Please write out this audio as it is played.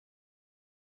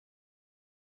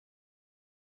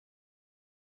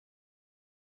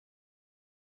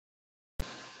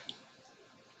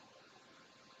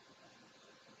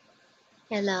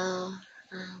Hello.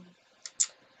 Um,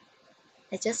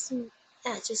 I just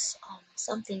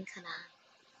something kind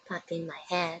of popped in my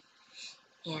head,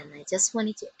 and I just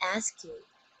wanted to ask you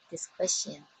this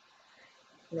question.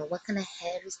 What kind of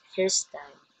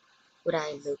hairstyle would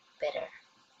I look better,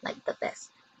 like the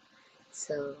best?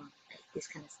 So, like this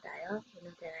kind of style,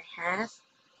 that I have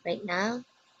right now,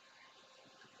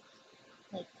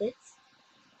 like this,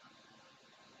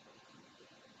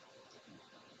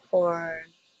 or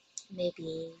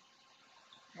maybe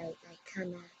I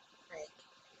kind of like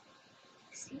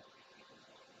see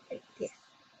like this.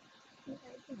 Let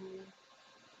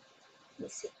me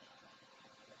see.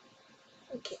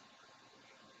 Okay.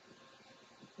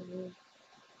 Mm,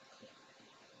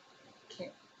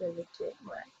 can't really do it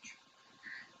right.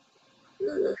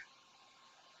 Ugh.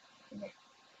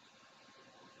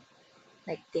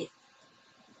 Like this,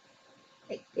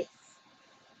 like this,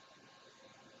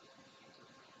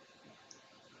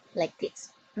 like this.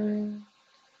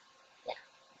 Yeah.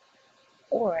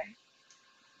 Or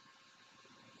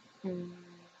mm,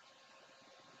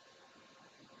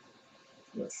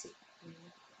 let me see.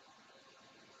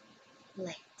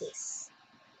 Like this,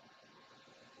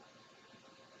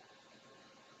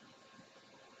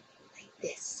 like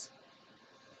this.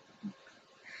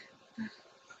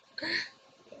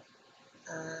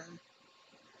 Um,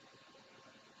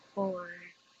 or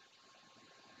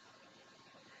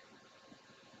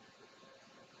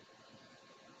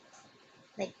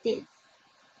like this,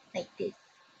 like this,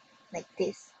 like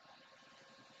this.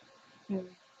 Mm.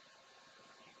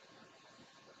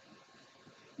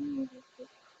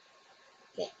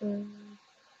 Okay.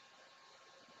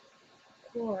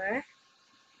 Or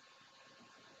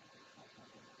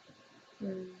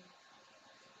mm,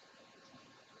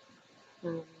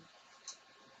 mm,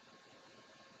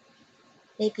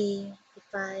 maybe if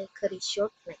I cut it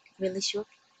short, like really short,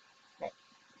 like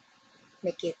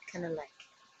make it kind of like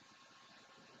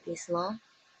this long,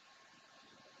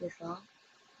 this long.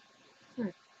 Hmm.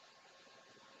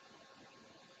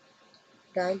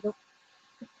 Do I look?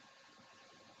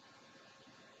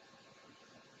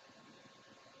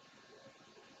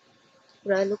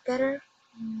 Would I look better?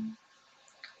 Mm.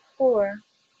 Or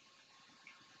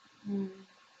mm,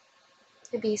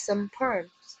 maybe some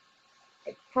perms,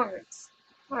 like perms,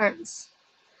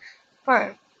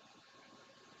 perm.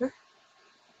 Huh?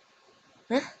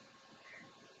 Huh?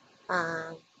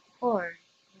 Um, or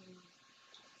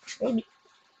maybe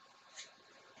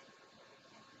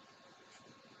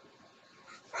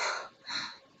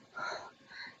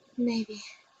maybe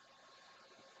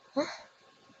huh?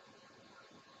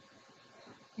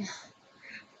 Yeah,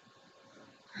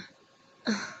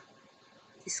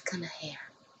 this kind of hair,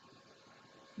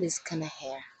 this kind of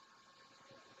hair.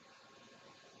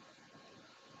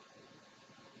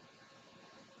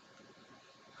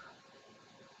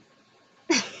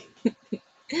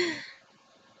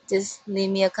 Just leave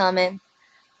me a comment.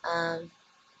 Um,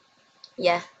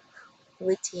 yeah,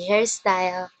 which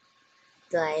hairstyle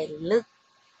do I look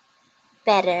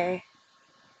better?